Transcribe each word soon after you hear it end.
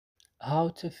How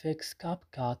to fix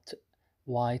Capcut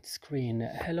white screen.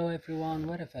 Hello everyone,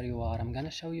 wherever you are, I'm gonna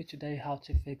show you today how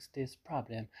to fix this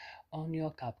problem on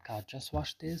your Capcut. Just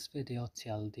watch this video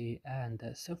till the end.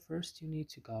 So first you need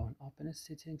to go and open the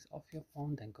settings of your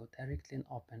phone, then go directly and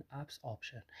open apps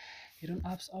option. Here on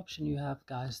apps option you have,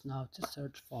 guys, now to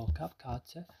search for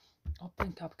Capcut.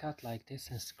 Open CapCut like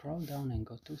this and scroll down and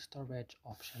go to storage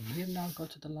option. Here now go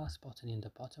to the last button in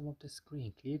the bottom of the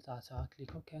screen. Clear data,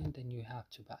 click OK, and then you have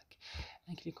to back.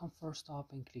 And click on first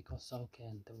stop and click on OK.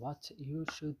 And what you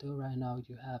should do right now,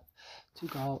 you have to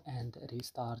go and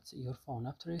restart your phone.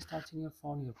 After restarting your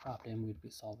phone, your problem will be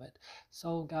solved.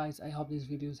 So guys, I hope this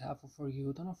video is helpful for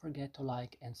you. Don't forget to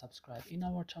like and subscribe in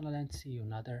our channel and see you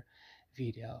another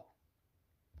video.